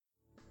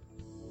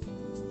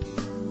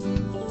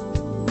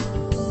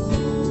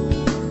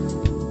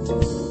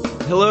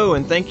Hello,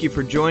 and thank you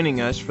for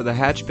joining us for the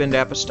Hatchbend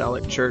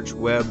Apostolic Church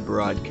web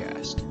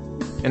broadcast.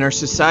 In our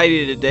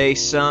society today,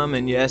 some,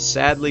 and yes,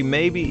 sadly,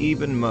 maybe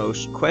even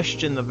most,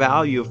 question the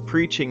value of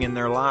preaching in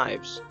their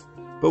lives.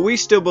 But we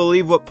still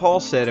believe what Paul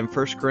said in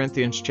 1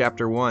 Corinthians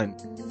chapter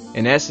 1.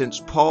 In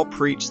essence, Paul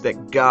preached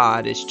that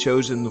God has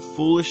chosen the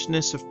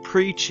foolishness of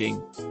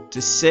preaching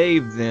to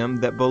save them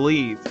that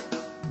believe.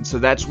 And so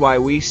that's why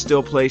we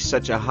still place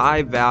such a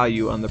high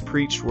value on the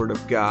preached Word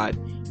of God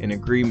in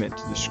agreement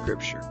to the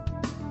Scripture.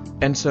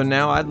 And so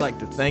now I'd like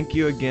to thank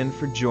you again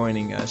for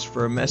joining us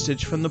for a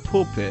message from the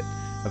pulpit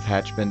of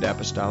Hatchbend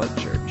Apostolic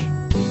Church.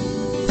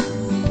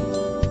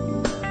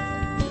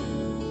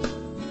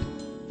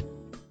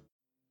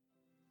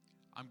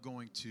 I'm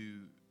going to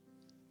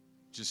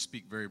just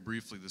speak very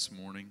briefly this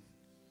morning.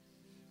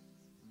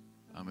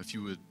 If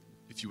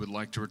you would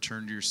like to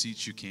return to your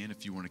seats, you can.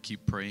 If you want to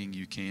keep praying,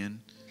 you can.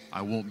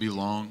 I won't be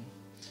long.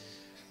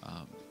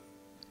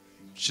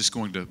 Just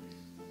going to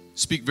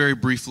speak very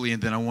briefly,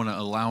 and then I want to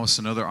allow us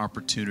another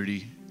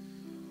opportunity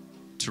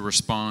to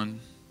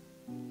respond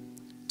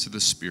to the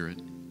Spirit.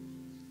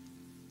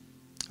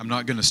 I'm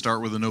not going to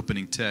start with an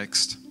opening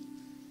text.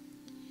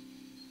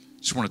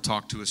 Just want to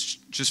talk to us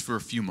just for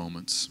a few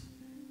moments.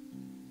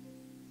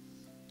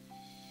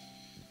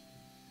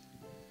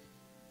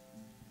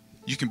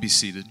 You can be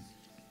seated.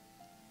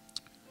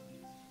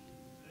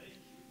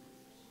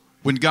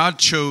 When God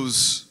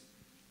chose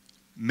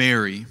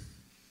Mary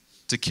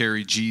to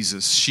carry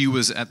Jesus, she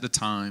was at the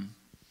time,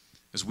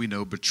 as we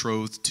know,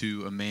 betrothed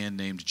to a man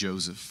named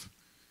Joseph.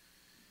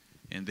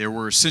 And there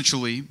were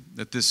essentially,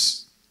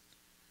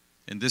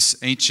 in this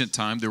ancient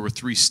time, there were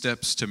 3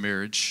 steps to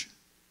marriage.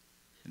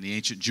 In the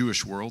ancient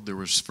Jewish world, there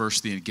was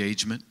first the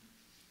engagement.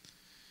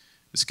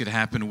 This could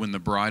happen when the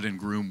bride and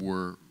groom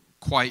were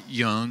quite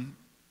young,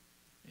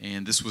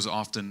 and this was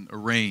often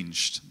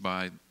arranged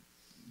by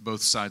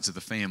both sides of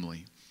the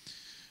family.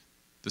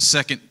 The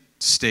second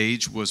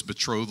stage was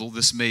betrothal.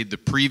 This made the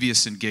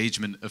previous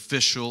engagement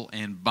official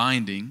and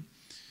binding.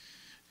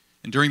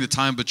 And during the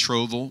time of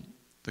betrothal,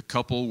 the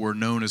couple were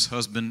known as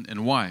husband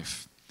and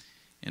wife.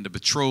 And a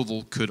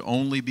betrothal could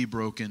only be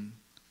broken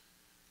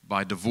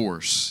by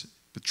divorce.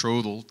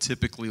 Betrothal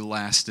typically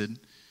lasted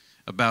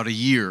about a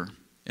year.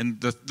 And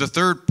the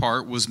third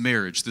part was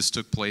marriage. This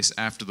took place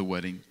after the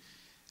wedding,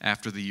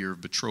 after the year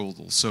of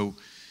betrothal. So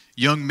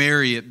young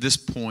Mary at this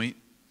point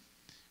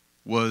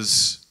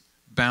was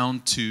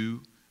bound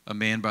to a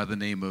man by the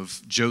name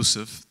of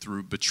Joseph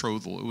through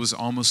betrothal. It was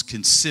almost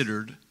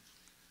considered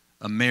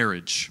a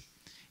marriage.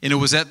 And it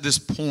was at this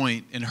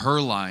point in her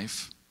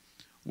life,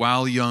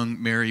 while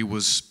young Mary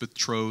was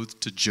betrothed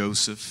to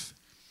Joseph,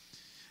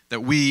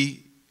 that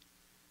we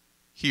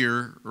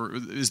hear, or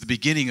is the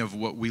beginning of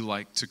what we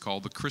like to call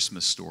the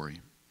Christmas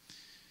story.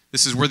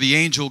 This is where the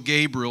angel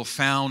Gabriel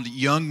found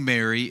young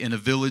Mary in a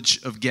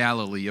village of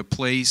Galilee, a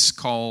place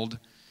called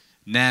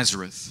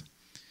Nazareth.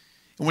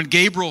 And when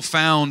Gabriel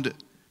found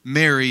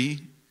Mary,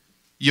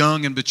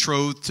 young and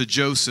betrothed to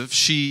Joseph,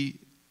 she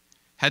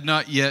had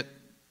not yet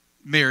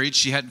married.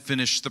 She hadn't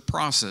finished the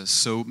process.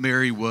 So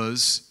Mary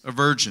was a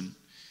virgin.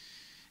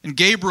 And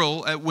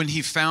Gabriel, when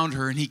he found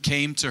her and he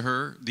came to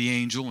her, the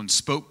angel, and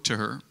spoke to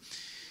her,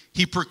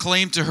 he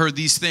proclaimed to her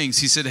these things.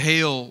 He said,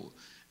 "Hail,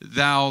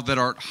 thou that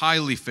art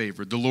highly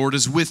favored, the Lord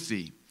is with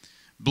thee.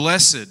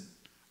 Blessed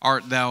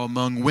art thou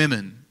among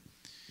women."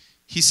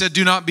 He said,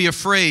 "Do not be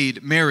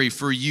afraid, Mary,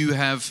 for you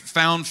have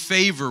found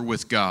favor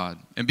with God.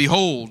 And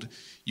behold,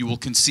 you will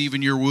conceive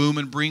in your womb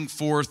and bring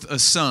forth a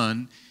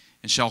son,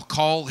 and shall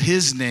call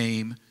his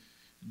name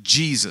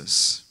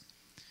Jesus.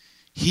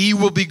 He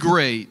will be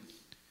great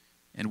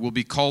and will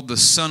be called the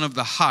Son of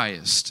the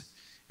Highest.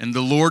 And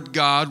the Lord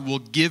God will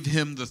give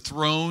him the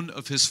throne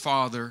of his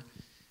father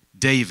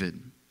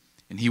David.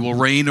 And he will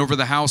reign over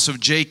the house of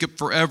Jacob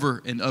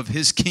forever, and of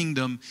his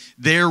kingdom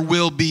there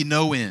will be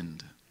no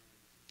end."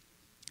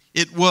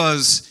 It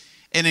was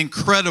an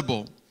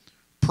incredible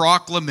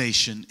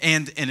proclamation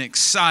and an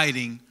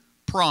exciting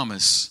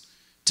promise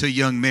to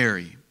young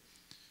Mary.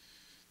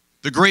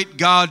 The great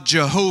God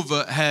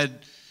Jehovah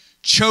had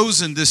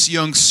chosen this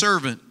young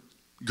servant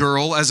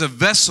girl as a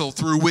vessel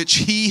through which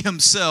he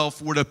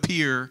himself would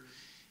appear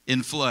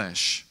in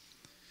flesh.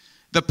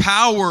 The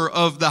power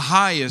of the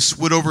highest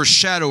would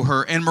overshadow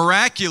her, and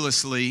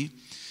miraculously,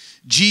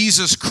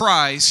 Jesus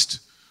Christ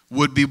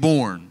would be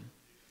born.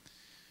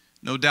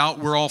 No doubt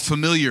we're all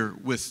familiar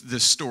with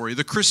this story,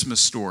 the Christmas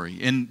story,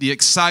 and the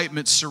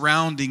excitement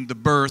surrounding the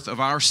birth of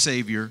our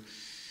Savior,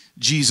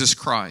 Jesus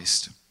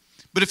Christ.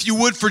 But if you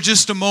would, for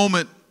just a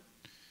moment,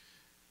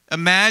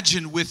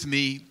 imagine with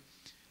me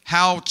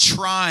how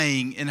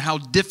trying and how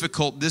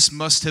difficult this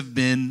must have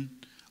been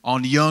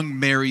on young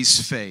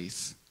Mary's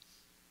faith.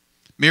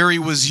 Mary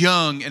was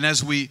young, and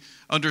as we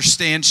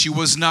understand, she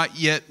was not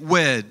yet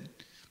wed,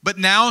 but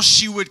now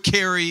she would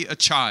carry a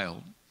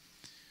child.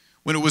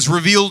 When it was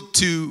revealed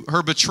to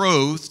her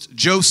betrothed,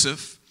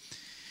 Joseph,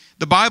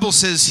 the Bible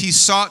says he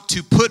sought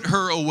to put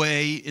her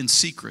away in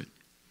secret.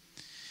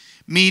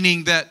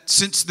 meaning that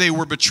since they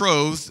were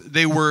betrothed,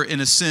 they were, in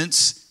a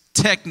sense,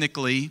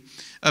 technically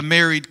a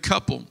married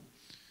couple.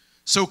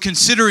 So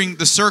considering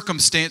the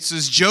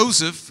circumstances,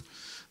 Joseph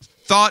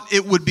thought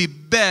it would be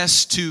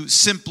best to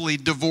simply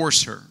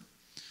divorce her,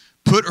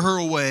 put her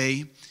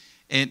away,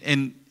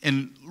 and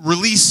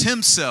release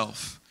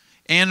himself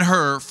and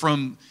her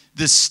from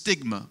this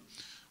stigma,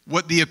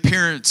 what the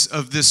appearance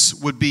of this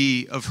would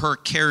be of her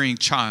carrying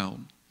child.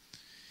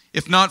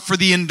 If not for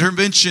the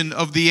intervention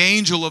of the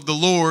angel of the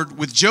Lord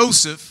with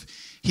Joseph,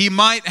 he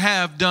might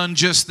have done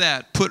just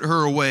that, put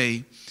her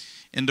away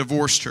and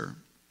divorced her.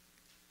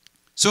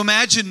 So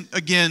imagine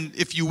again,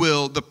 if you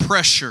will, the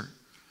pressure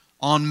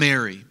on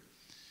Mary,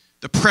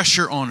 the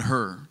pressure on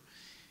her,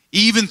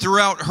 even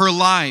throughout her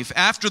life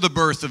after the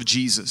birth of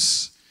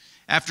Jesus,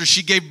 after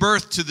she gave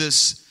birth to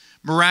this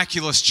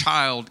miraculous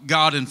child,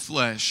 God in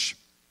flesh.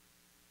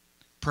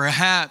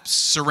 Perhaps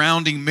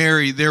surrounding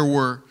Mary there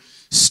were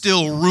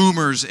still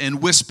rumors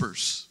and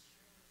whispers.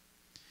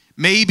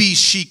 Maybe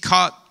she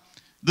caught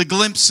the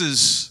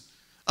glimpses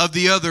of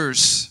the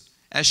others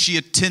as she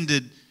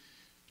attended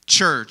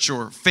church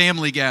or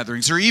family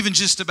gatherings, or even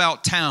just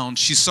about town.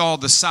 She saw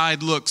the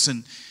side looks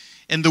and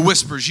the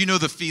whispers. You know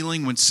the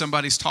feeling when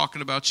somebody's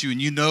talking about you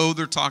and you know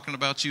they're talking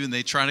about you and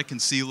they try to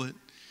conceal it.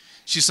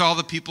 She saw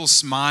the people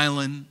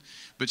smiling,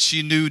 but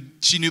she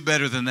knew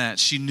better than that.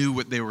 She knew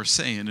what they were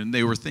saying and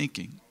they were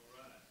thinking.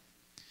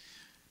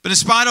 But in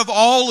spite of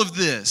all of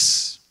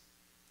this,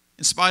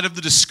 in spite of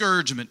the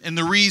discouragement and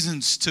the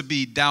reasons to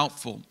be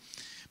doubtful,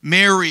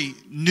 Mary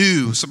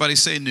knew, somebody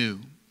say knew.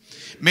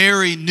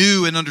 Mary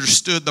knew and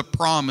understood the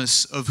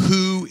promise of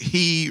who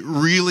he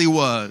really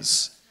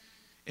was.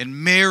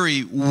 And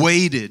Mary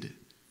waited.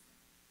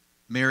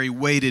 Mary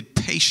waited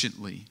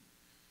patiently.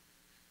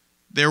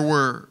 There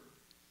were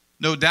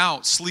no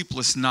doubt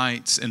sleepless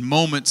nights and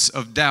moments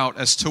of doubt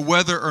as to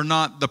whether or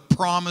not the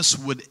promise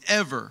would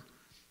ever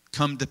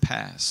come to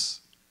pass.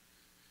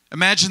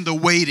 Imagine the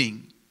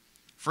waiting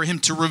for him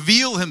to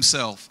reveal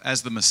himself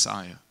as the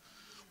Messiah.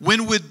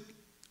 When would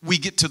we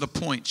get to the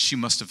point, she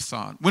must have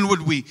thought? When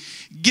would we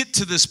get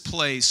to this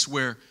place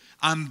where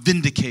I'm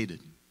vindicated?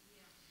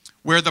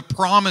 Where the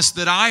promise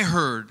that I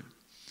heard,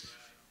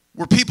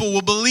 where people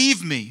will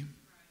believe me,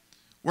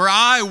 where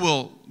I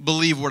will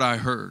believe what I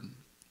heard.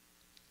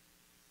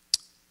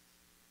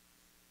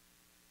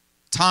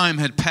 Time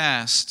had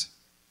passed,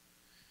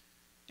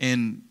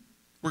 and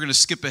we're going to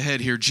skip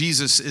ahead here.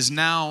 Jesus is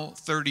now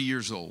 30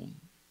 years old.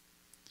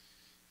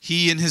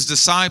 He and his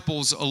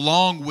disciples,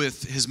 along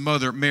with his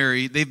mother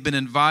Mary, they've been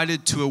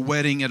invited to a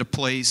wedding at a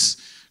place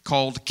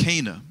called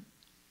Cana.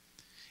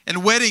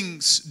 And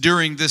weddings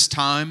during this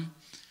time,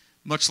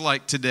 much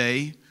like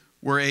today,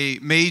 were a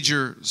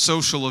major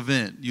social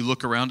event. You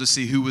look around to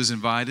see who was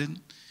invited.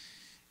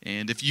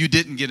 And if you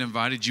didn't get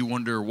invited, you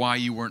wonder why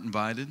you weren't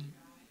invited.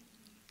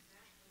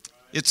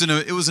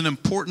 It was an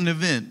important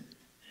event.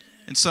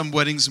 In some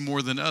weddings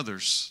more than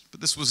others.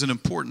 But this was an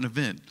important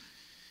event.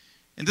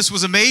 And this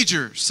was a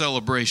major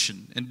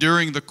celebration. And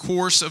during the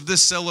course of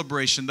this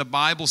celebration, the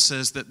Bible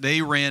says that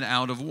they ran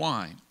out of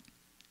wine.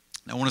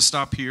 Now, I want to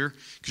stop here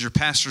because your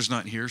pastor's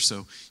not here,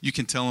 so you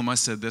can tell him I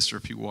said this, or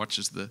if he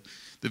watches the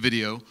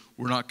video,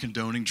 we're not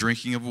condoning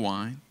drinking of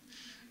wine.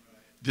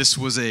 This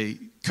was a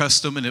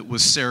custom and it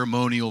was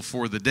ceremonial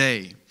for the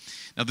day.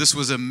 Now, this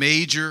was a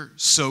major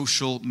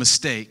social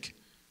mistake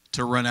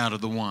to run out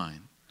of the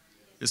wine.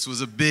 This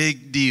was a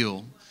big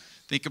deal.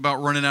 Think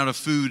about running out of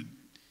food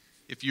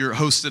if you're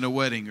hosting a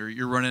wedding, or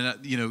you're running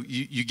out,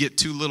 you get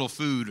too little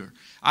food. Or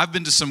I've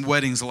been to some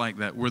weddings like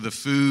that where the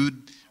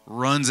food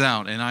runs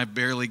out and I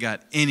barely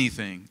got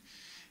anything.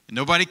 And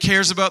nobody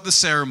cares about the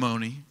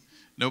ceremony.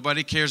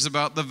 Nobody cares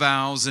about the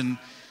vows. And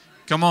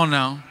come on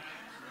now.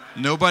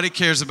 Nobody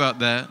cares about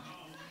that.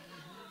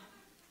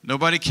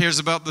 Nobody cares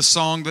about the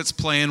song that's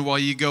playing while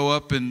you go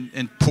up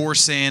and pour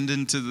sand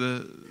into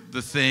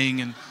the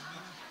thing. And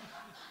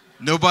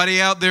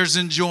nobody out there's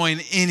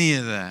enjoying any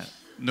of that.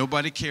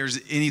 Nobody cares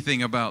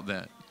anything about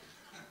that.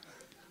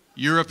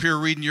 You're up here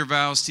reading your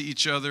vows to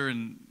each other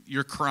and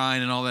you're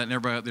crying and all that, and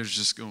everybody out there's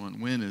just going,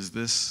 when is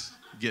this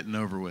getting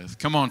over with?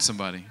 Come on,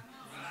 somebody.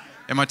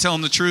 Am I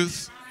telling the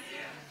truth?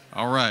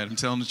 All right, I'm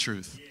telling the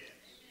truth.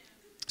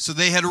 So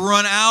they had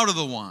run out of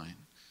the wine.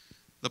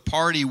 The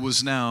party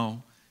was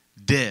now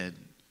dead.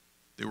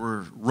 There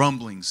were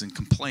rumblings and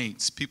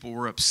complaints. People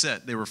were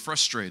upset. They were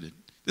frustrated.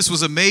 This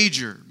was a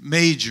major,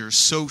 major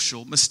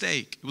social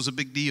mistake. It was a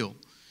big deal.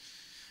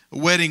 A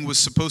wedding was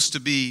supposed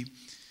to be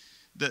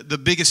the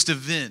biggest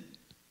event,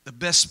 the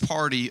best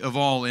party of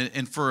all.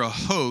 And for a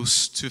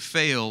host to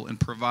fail in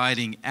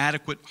providing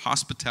adequate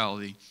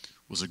hospitality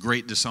was a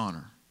great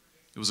dishonor.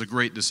 It was a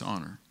great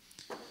dishonor.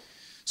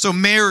 So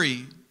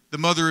Mary, the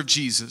mother of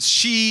Jesus,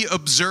 she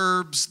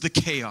observes the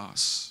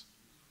chaos.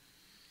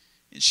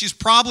 And she's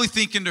probably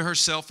thinking to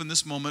herself in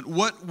this moment,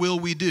 what will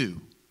we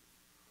do?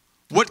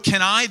 What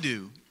can I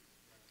do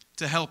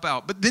to help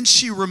out? But then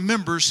she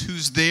remembers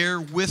who's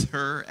there with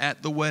her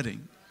at the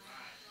wedding.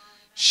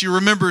 She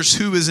remembers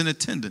who is in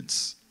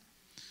attendance.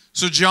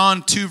 So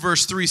John 2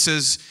 verse 3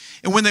 says,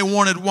 and when they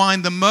wanted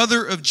wine, the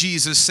mother of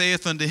Jesus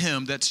saith unto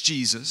him, that's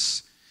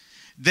Jesus,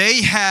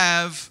 they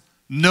have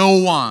no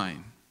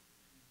wine.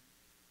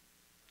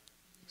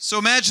 So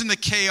imagine the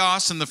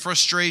chaos and the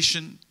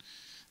frustration,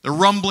 the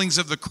rumblings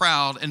of the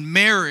crowd, and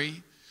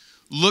Mary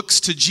looks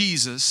to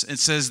Jesus and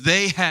says,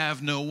 they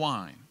have no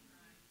wine.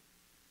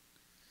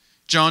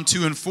 John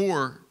 2 and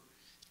 4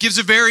 gives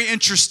a very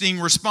interesting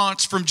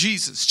response from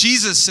Jesus.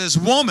 Jesus says,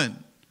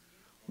 woman,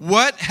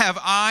 what have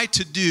I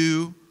to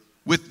do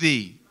with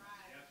thee?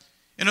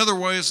 In other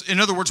words,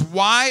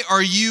 why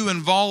are you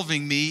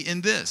involving me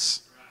in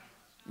this?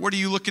 What are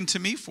you looking to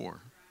me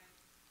for?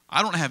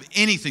 I don't have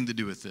anything to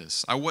do with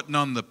this. I wasn't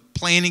on the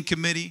planning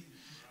committee.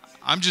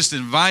 I'm just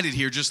invited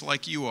here just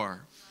like you are.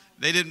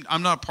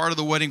 I'm not part of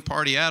the wedding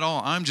party at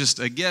all. I'm just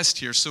a guest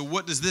here. So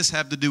what does this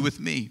have to do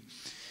with me?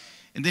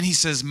 And then he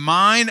says,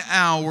 mine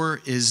hour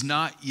is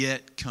not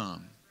yet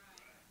come.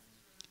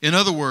 In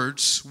other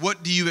words,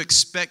 what do you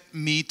expect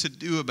me to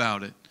do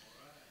about it?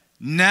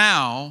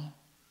 Now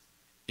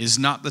is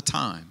not the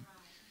time.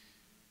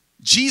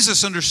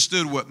 Jesus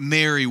understood what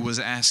Mary was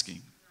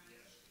asking.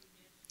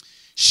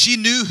 She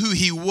knew who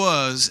he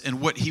was and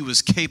what he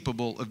was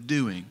capable of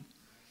doing.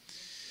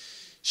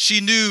 She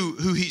knew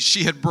who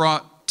she had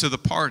brought to the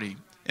party.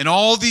 And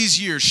all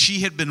these years,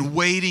 she had been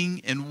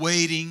waiting and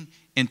waiting,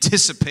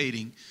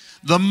 anticipating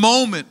the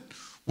moment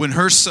when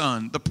her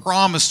son, the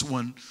promised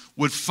one,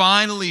 would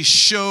finally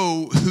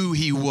show who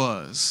he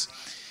was.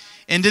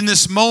 And in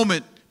this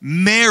moment,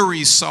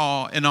 Mary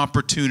saw an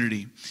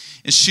opportunity.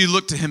 And she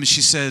looked to him and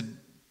she said,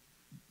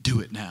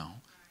 do it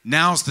now.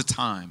 Now's the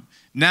time.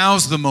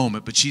 Now's the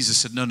moment. But Jesus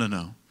said, no.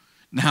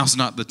 Now's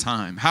not the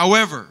time.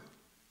 However,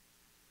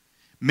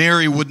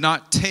 Mary would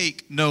not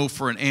take no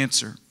for an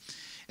answer.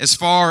 As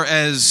far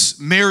as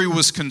Mary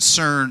was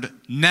concerned,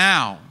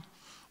 now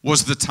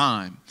was the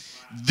time.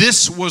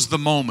 This was the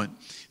moment.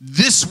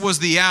 This was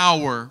the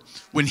hour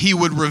when he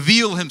would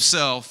reveal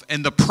himself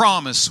and the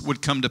promise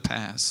would come to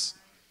pass.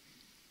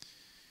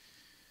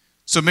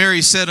 So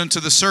Mary said unto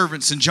the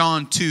servants in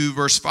John 2,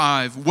 verse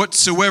 5,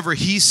 whatsoever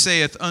he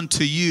saith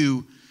unto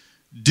you,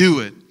 do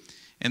it.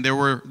 And there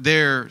were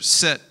there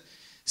 6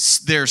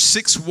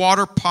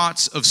 water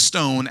pots of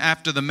stone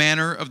after the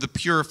manner of the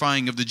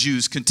purifying of the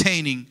Jews,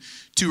 containing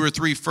 2 or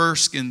 3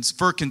 firkins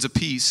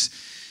apiece.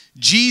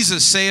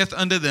 Jesus saith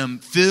unto them,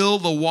 fill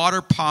the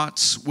water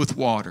pots with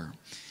water.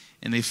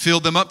 And they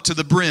filled them up to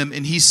the brim.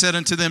 And he said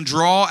unto them,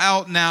 draw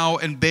out now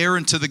and bear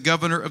unto the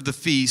governor of the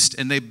feast.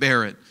 And they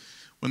bare it.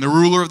 When the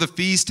ruler of the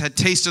feast had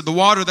tasted the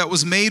water that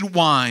was made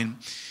wine,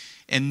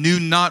 and knew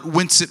not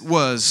whence it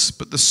was,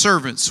 but the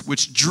servants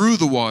which drew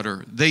the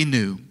water, they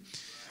knew.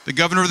 The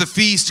governor of the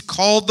feast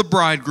called the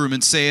bridegroom,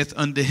 and saith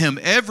unto him,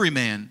 every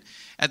man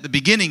at the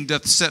beginning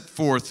doth set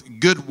forth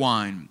good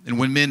wine, and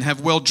when men have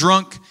well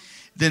drunk,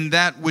 then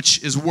that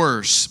which is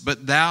worse.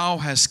 But thou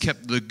hast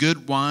kept the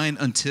good wine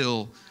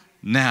until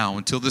now,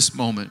 until this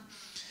moment.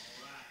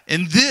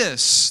 And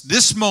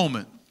this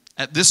moment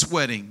at this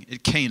wedding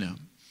at Cana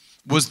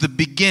was the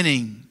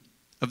beginning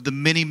of the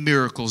many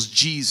miracles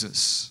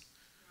Jesus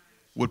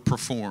would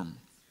perform.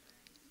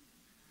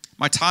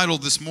 My title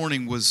this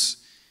morning was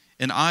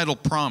An Idle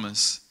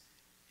Promise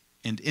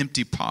and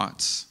Empty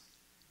Pots.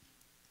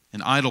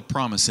 An idle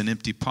promise and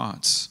empty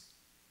pots.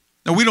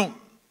 Now we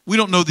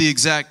don't know the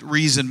exact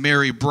reason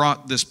Mary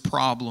brought this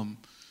problem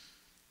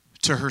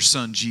to her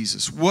son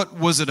Jesus. What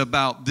was it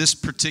about this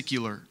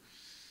particular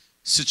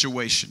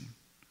situation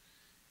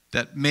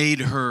that made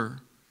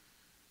her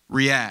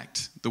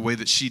react the way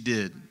that she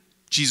did?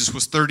 Jesus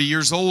was 30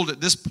 years old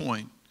at this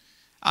point.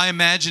 I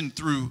imagine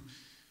through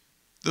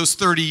those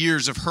 30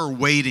 years of her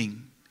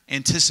waiting,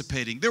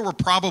 anticipating, there were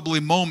probably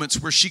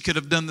moments where she could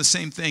have done the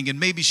same thing, and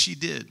maybe she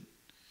did.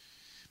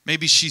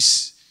 Maybe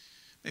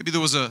there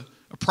was a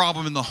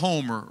problem in the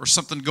home or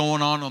something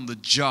going on the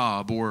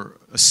job or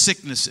a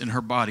sickness in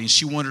her body, and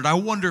she wondered, I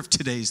wonder if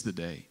today's the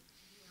day.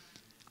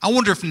 I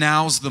wonder if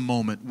now's the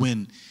moment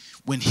when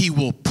he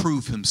will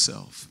prove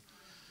himself.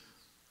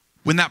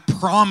 When that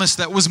promise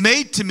that was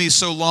made to me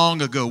so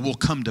long ago will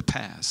come to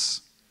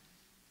pass.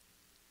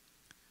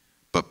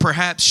 But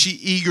perhaps she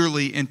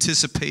eagerly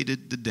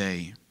anticipated the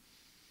day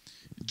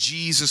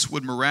Jesus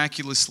would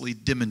miraculously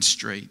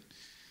demonstrate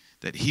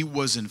that he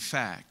was in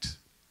fact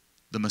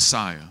the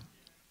Messiah.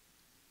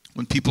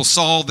 When people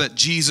saw that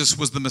Jesus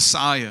was the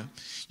Messiah,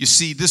 you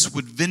see, this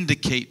would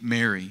vindicate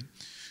Mary,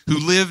 who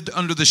lived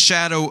under the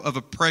shadow of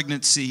a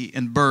pregnancy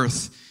and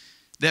birth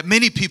that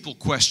many people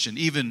questioned,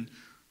 even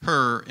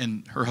her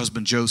and her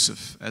husband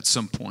Joseph at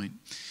some point.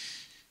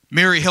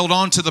 Mary held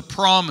on to the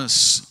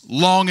promise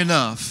long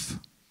enough,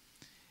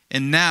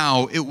 and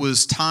now it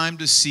was time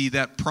to see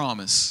that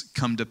promise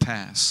come to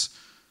pass.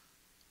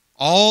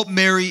 All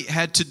Mary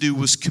had to do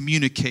was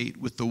communicate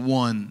with the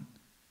one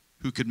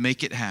who could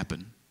make it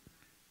happen,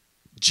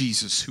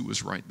 Jesus, who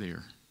was right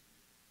there.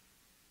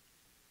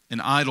 An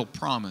idle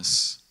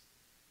promise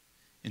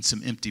and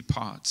some empty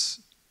pots.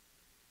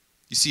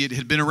 You see, it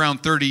had been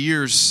around 30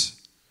 years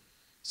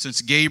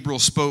since Gabriel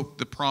spoke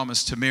the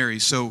promise to Mary.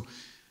 So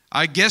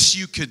I guess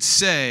you could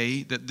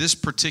say that this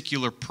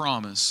particular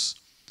promise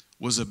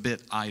was a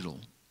bit idle.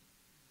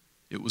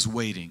 It was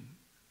waiting.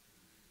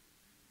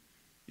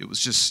 It was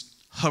just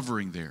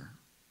hovering there.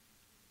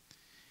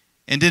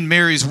 And in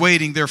Mary's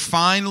waiting, there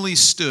finally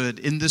stood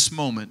in this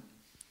moment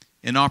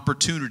an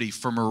opportunity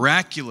for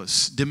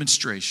miraculous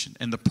demonstration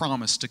and the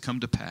promise to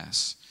come to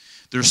pass.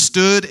 There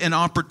stood an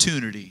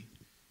opportunity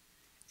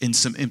in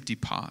some empty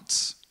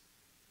pots.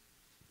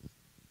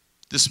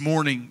 This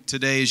morning,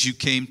 today, as you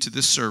came to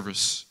this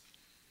service,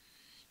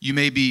 you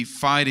may be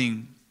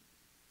fighting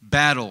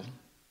battle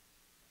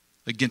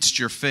against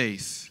your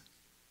faith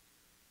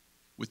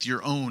with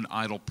your own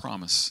idle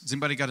promise. Has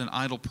anybody got an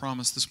idle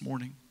promise this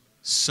morning?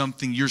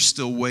 Something you're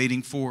still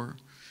waiting for?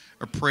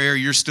 A prayer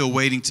you're still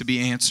waiting to be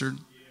answered?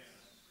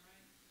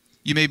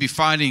 You may be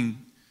fighting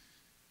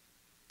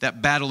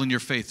that battle in your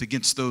faith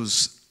against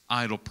those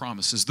idle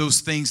promises,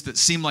 those things that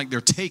seem like they're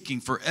taking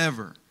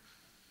forever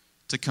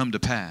to come to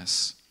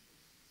pass.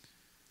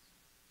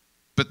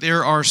 But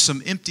there are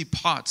some empty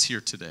pots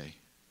here today.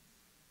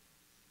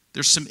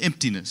 There's some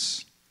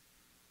emptiness.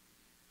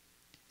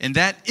 And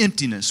that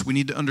emptiness, we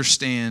need to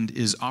understand,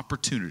 is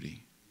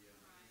opportunity.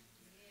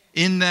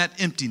 In that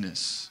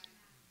emptiness,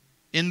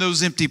 in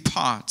those empty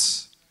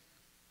pots,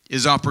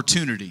 is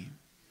opportunity.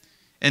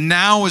 And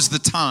now is the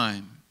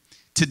time.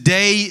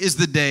 Today is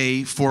the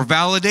day for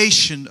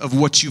validation of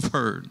what you've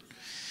heard.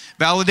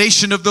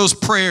 Validation of those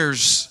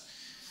prayers,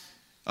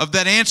 of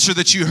that answer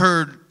that you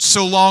heard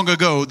so long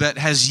ago that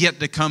has yet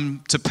to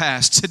come to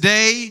pass.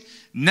 Today,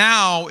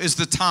 now is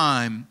the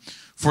time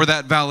for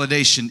that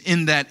validation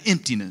in that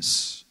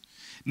emptiness.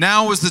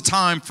 Now is the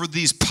time for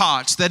these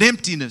pots, that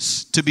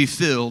emptiness, to be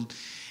filled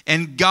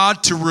and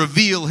God to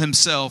reveal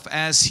himself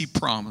as he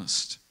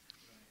promised.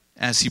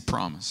 As he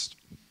promised.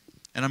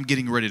 And I'm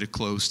getting ready to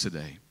close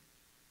today.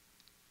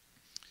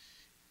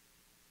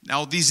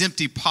 Now, these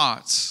empty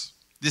pots,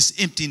 this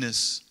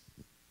emptiness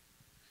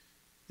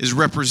is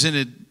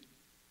represented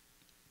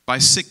by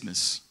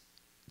sickness.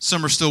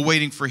 Some are still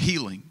waiting for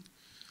healing.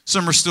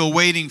 Some are still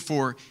waiting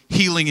for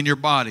healing in your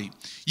body.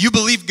 You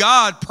believe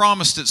God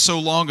promised it so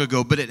long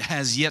ago, but it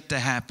has yet to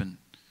happen.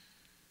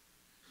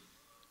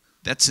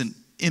 That's an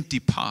empty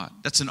pot.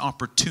 That's an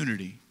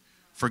opportunity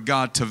for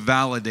God to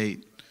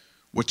validate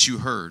what you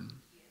heard.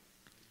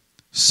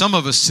 Some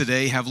of us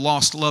today have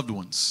lost loved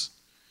ones.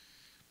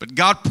 But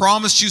God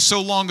promised you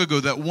so long ago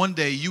that one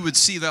day you would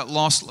see that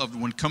lost loved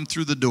one come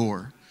through the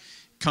door,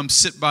 come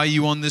sit by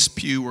you on this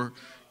pew, or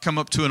come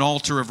up to an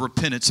altar of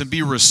repentance and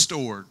be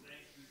restored.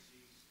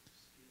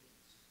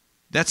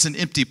 That's an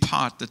empty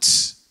pot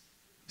that's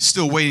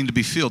still waiting to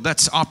be filled.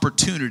 That's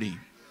opportunity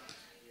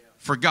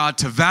for God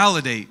to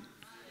validate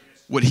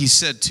what he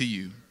said to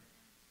you.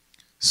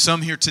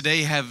 Some here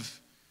today have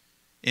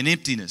an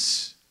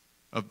emptiness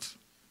of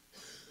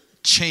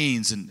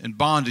chains and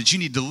bondage. You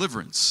need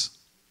deliverance.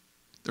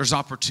 There's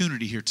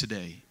opportunity here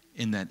today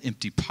in that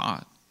empty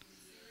pot.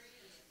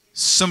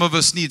 Some of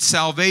us need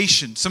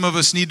salvation. Some of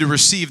us need to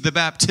receive the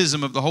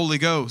baptism of the Holy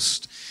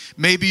Ghost.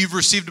 Maybe you've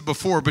received it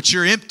before, but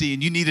you're empty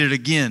and you need it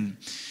again.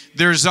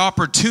 There's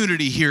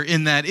opportunity here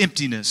in that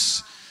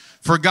emptiness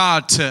for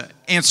God to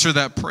answer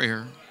that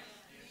prayer.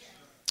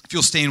 If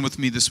you'll stand with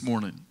me this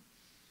morning.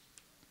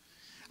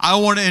 I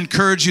want to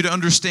encourage you to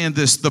understand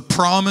this. The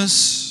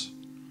promise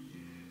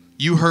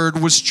you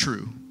heard was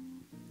true.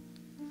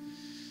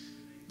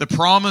 The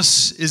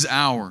promise is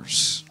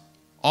ours.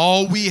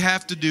 All we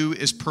have to do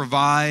is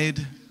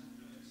provide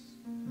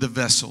the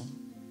vessel.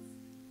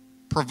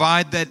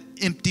 Provide that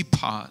empty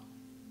pot.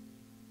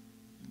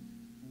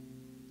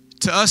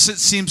 To us it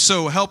seems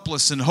so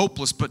helpless and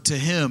hopeless, but to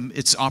him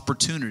it's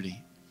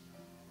opportunity.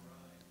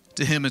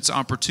 To him it's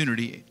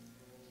opportunity.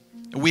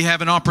 We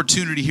have an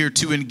opportunity here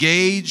to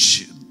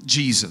engage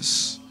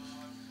Jesus,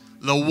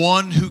 the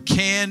one who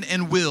can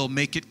and will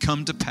make it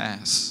come to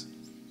pass.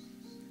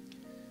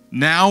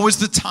 Now is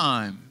the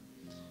time,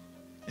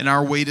 and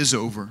our wait is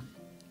over.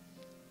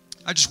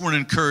 I just want to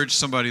encourage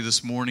somebody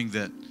this morning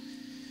that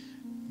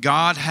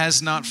God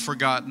has not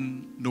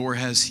forgotten, nor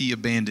has he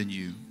abandoned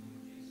you.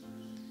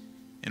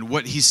 And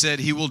what he said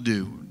he will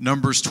do.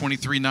 Numbers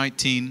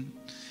 23:19,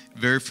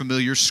 very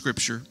familiar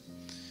scripture.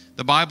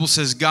 The Bible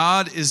says,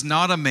 God is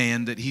not a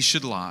man that he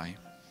should lie,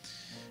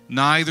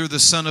 neither the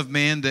Son of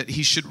Man that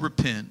he should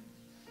repent.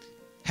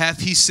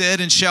 Hath he said,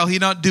 and shall he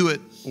not do it?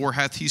 Or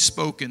hath he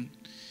spoken,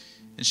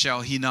 and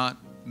shall he not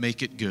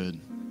make it good?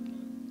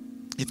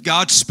 If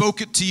God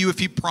spoke it to you, if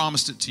he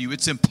promised it to you,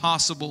 it's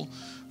impossible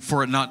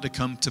for it not to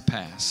come to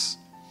pass.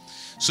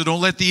 So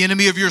don't let the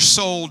enemy of your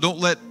soul, don't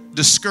let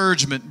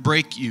discouragement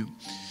break you.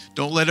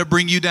 Don't let it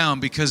bring you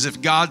down, because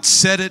if God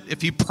said it,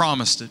 if he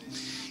promised it,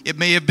 it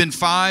may have been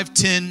 5,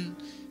 10,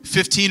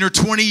 15, or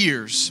 20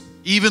 years,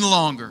 even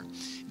longer.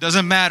 It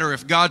doesn't matter.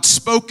 If God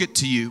spoke it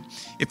to you,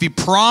 if he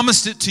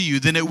promised it to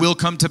you, then it will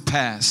come to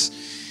pass.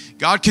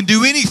 God can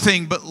do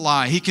anything but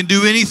lie. He can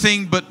do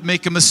anything but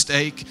make a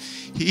mistake.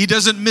 He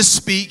doesn't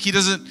misspeak. He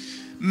doesn't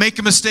make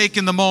a mistake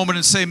in the moment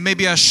and say,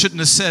 maybe I shouldn't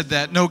have said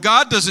that. No,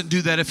 God doesn't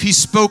do that. If he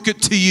spoke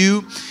it to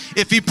you,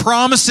 if he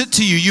promised it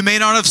to you, you may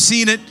not have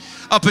seen it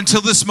up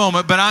until this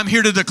moment, but I'm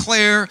here to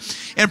declare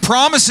and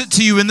promise it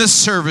to you in this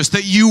service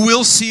that you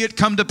will see it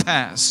come to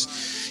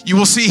pass. You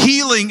will see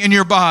healing in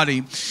your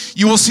body.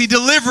 You will see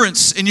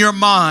deliverance in your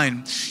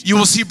mind. You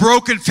will see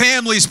broken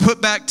families put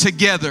back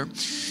together.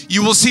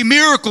 You will see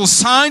miracles,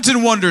 signs,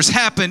 and wonders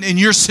happen in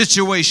your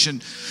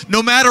situation.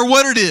 No matter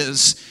what it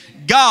is,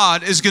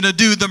 God is going to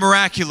do the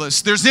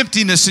miraculous. There's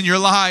emptiness in your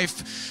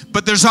life,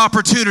 but there's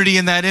opportunity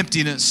in that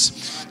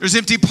emptiness. There's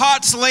empty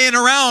pots laying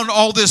around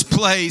all this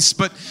place,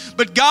 but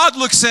God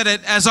looks at it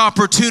as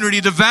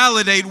opportunity to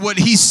validate what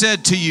He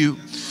said to you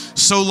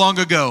so long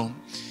ago.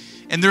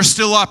 And there's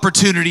still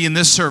opportunity in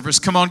this service.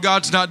 Come on,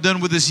 God's not done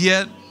with us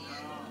yet.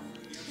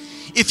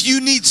 If you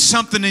need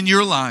something in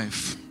your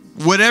life,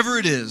 whatever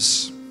it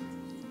is,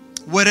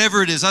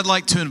 I'd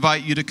like to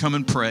invite you to come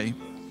and pray.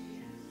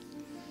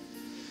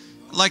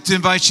 I'd like to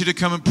invite you to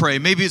come and pray.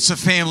 Maybe it's a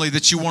family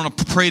that you want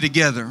to pray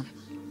together.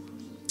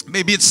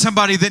 Maybe it's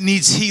somebody that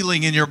needs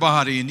healing in your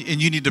body and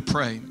you need to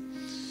pray.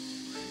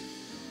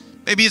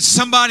 Maybe it's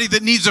somebody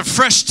that needs a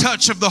fresh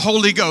touch of the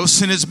Holy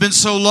Ghost, and it's been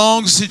so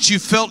long since you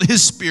felt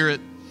His Spirit.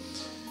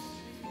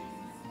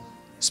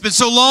 It's been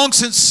so long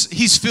since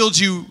He's filled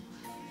you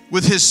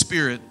with His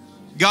Spirit.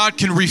 God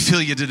can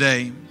refill you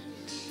today.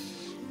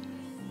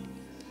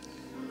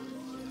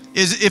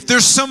 If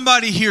there's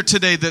somebody here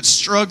today that's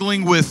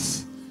struggling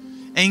with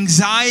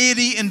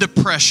anxiety and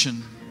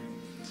depression,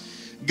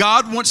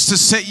 God wants to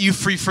set you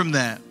free from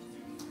that.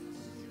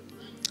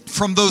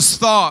 From those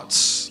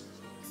thoughts,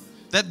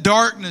 that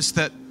darkness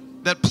that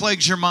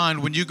plagues your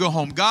mind when you go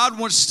home. God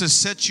wants to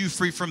set you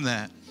free from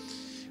that.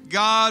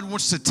 God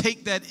wants to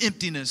take that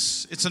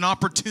emptiness. It's an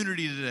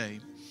opportunity today.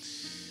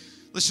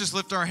 Let's just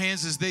lift our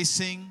hands as they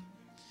sing,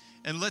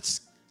 and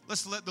let's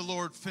let the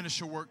Lord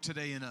finish a work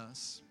today in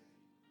us.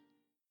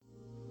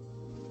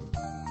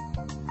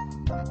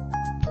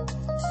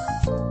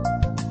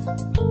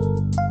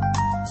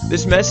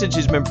 This message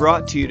has been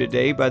brought to you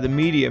today by the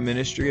media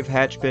ministry of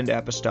Hatchbend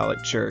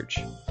Apostolic Church.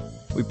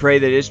 We pray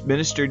that it's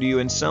ministered to you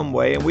in some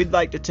way, and we'd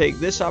like to take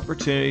this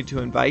opportunity to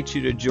invite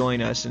you to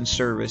join us in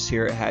service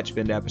here at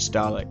Hatchbend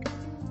Apostolic.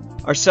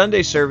 Our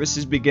Sunday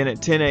services begin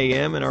at 10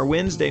 a.m. and our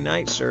Wednesday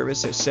night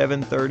service at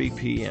 7:30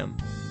 p.m.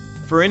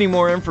 For any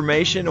more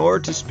information or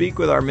to speak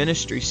with our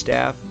ministry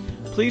staff,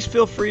 please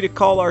feel free to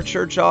call our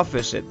church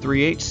office at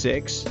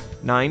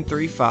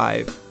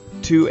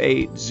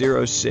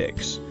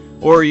 386-935-2806,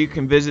 or you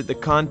can visit the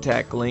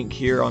contact link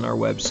here on our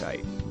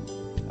website.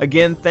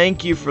 Again,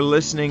 thank you for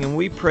listening, and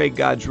we pray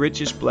God's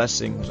richest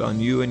blessings on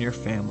you and your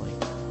family.